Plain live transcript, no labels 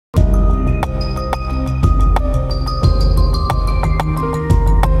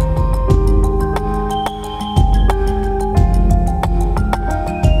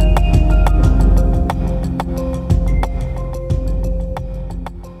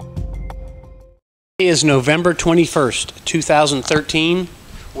Today is November 21st, 2013.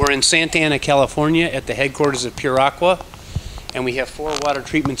 We're in Santa Ana, California at the headquarters of Pure Aqua, and we have 4 water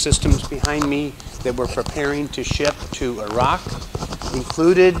treatment systems behind me that we're preparing to ship to Iraq.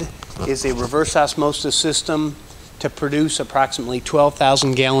 Included is a reverse osmosis system to produce approximately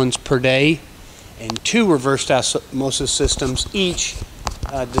 12,000 gallons per day, and 2 reverse osmosis systems, each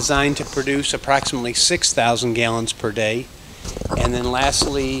designed to produce approximately 6,000 gallons per day. And then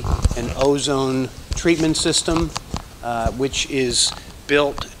lastly, an ozone treatment system, which is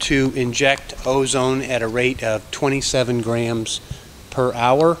built to inject ozone at a rate of 27 grams per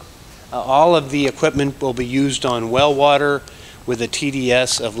hour. All of the equipment will be used on well water with a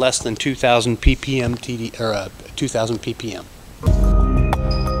TDS of less than 2,000 ppm.